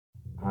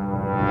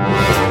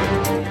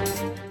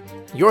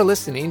You're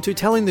listening to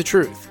Telling the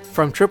Truth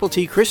from Triple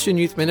T Christian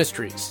Youth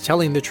Ministries,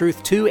 telling the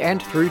truth to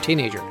and through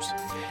teenagers.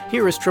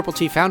 Here is Triple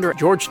T founder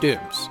George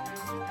Dooms.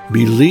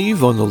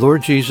 Believe on the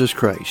Lord Jesus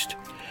Christ.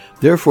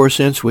 Therefore,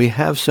 since we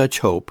have such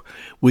hope,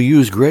 we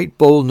use great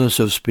boldness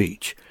of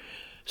speech.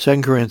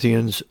 2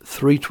 Corinthians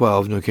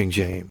 3:12, New King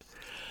James.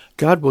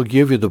 God will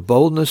give you the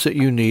boldness that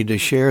you need to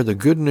share the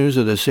good news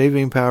of the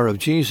saving power of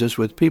Jesus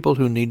with people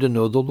who need to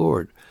know the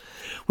Lord.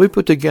 We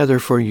put together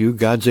for you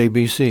God's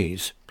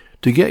ABCs.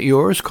 To get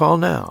yours, call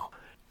now,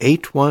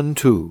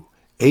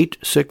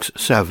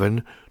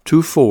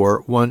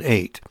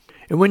 812-867-2418.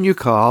 And when you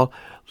call,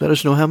 let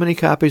us know how many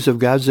copies of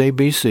God's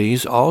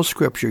ABCs, all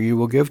Scripture, you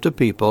will give to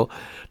people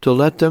to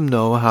let them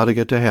know how to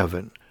get to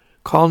heaven.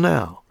 Call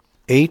now,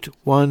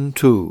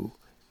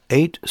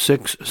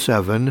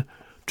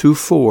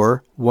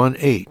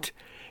 812-867-2418.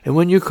 And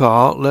when you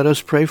call, let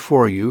us pray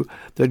for you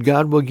that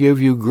God will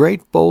give you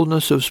great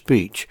boldness of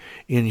speech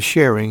in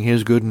sharing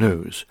His good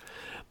news.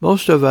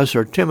 Most of us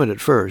are timid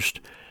at first,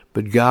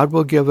 but God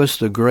will give us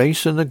the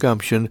grace and the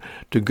gumption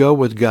to go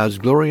with God's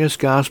glorious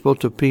gospel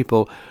to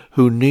people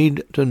who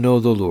need to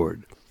know the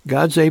Lord.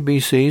 God's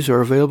ABCs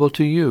are available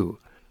to you,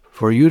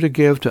 for you to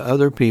give to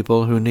other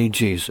people who need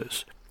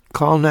Jesus.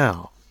 Call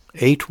now,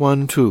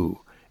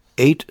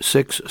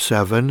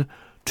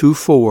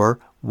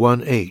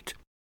 812-867-2418.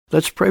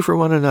 Let's pray for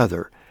one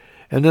another,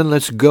 and then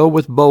let's go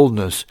with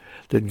boldness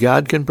that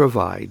God can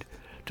provide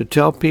to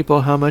tell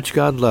people how much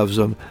God loves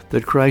them,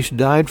 that Christ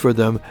died for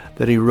them,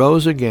 that He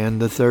rose again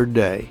the third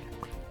day,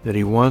 that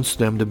He wants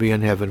them to be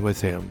in heaven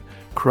with Him.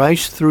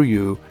 Christ through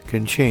you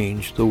can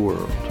change the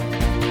world.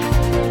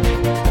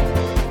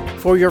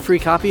 For your free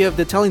copy of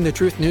the Telling the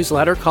Truth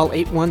newsletter, call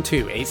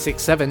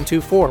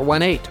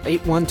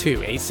 812-867-2418,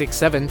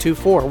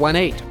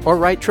 812-867-2418, or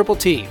write Triple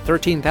T,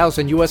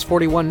 13,000 U.S.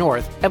 41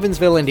 North,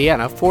 Evansville,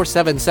 Indiana,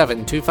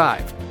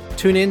 47725.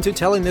 Tune in to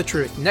Telling the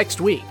Truth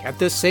next week at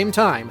this same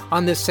time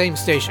on this same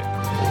station.